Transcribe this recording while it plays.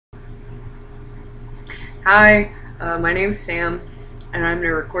Hi, my name's Sam, and I'm going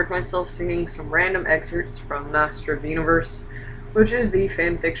to record myself singing some random excerpts from Master of the Universe, which is the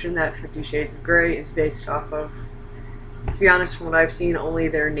fanfiction that 50 Shades of Grey is based off of. To be honest, from what I've seen, only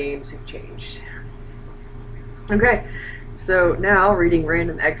their names have changed. Okay, so now reading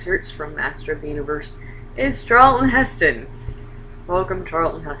random excerpts from Master of the Universe is Charlton Heston. Welcome,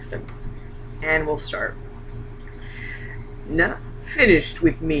 Charlton Heston. And we'll start. Not finished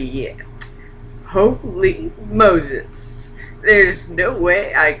with me yet. Holy Moses, there's no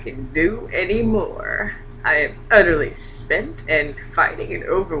way I can do any more. I am utterly spent and fighting an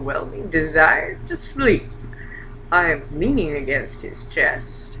overwhelming desire to sleep. I am leaning against his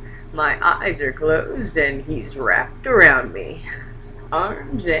chest. My eyes are closed and he's wrapped around me.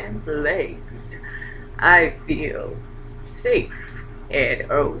 Arms and legs. I feel safe and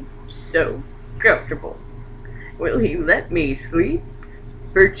oh so comfortable. Will he let me sleep?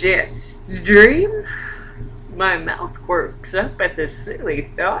 Perchance dream? My mouth quirks up at the silly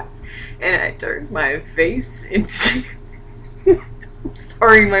thought, and I turn my face into...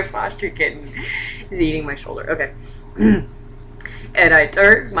 Sorry, my foster kitten is eating my shoulder. Okay. And I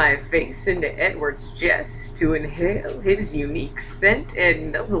turn my face into Edward's chest to inhale his unique scent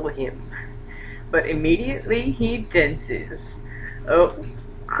and nuzzle him. But immediately he tenses. Oh,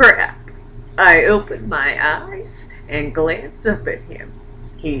 crap. I open my eyes and glance up at him.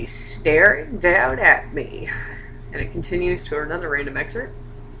 He's staring down at me. And it continues to another random excerpt.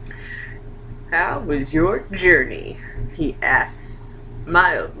 How was your journey? He asks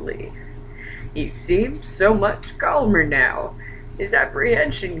mildly. He seems so much calmer now. His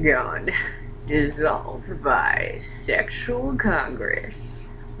apprehension gone. Dissolved by sexual congress.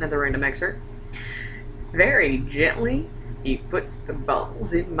 Another random excerpt. Very gently, he puts the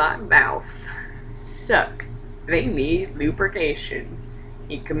balls in my mouth. Suck. They need lubrication.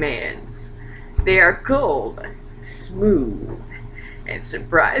 He commands. They are cold, smooth, and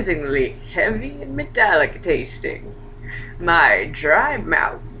surprisingly heavy and metallic tasting. My dry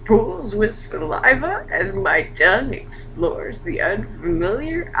mouth pools with saliva as my tongue explores the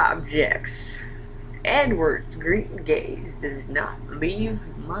unfamiliar objects. Edward's green gaze does not leave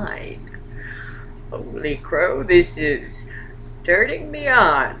mine. Holy crow, this is turning me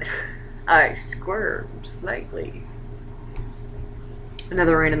on. I squirm slightly.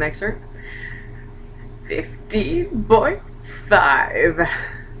 Another random excerpt. 15.5.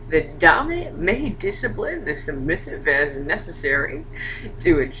 The dominant may discipline the submissive as necessary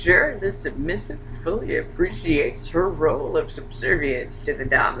to ensure the submissive fully appreciates her role of subservience to the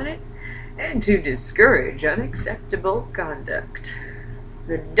dominant and to discourage unacceptable conduct.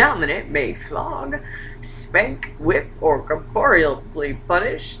 The dominant may flog, spank, whip, or corporeally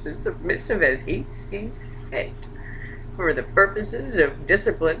punish the submissive as he sees fit, for the purposes of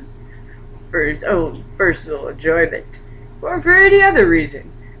discipline, for his own personal enjoyment, or for any other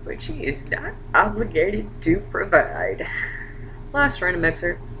reason which he is not obligated to provide. Last random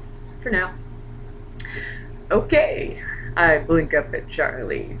excerpt, for now. Okay, I blink up at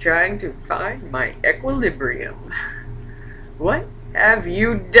Charlie, trying to find my equilibrium. What have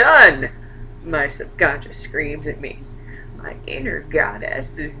you done? My subconscious screams at me. My inner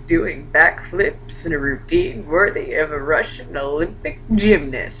goddess is doing backflips in a routine worthy of a Russian Olympic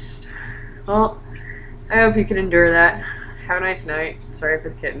gymnast. Well, I hope you can endure that. Have a nice night. Sorry for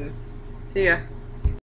the kitten. See ya.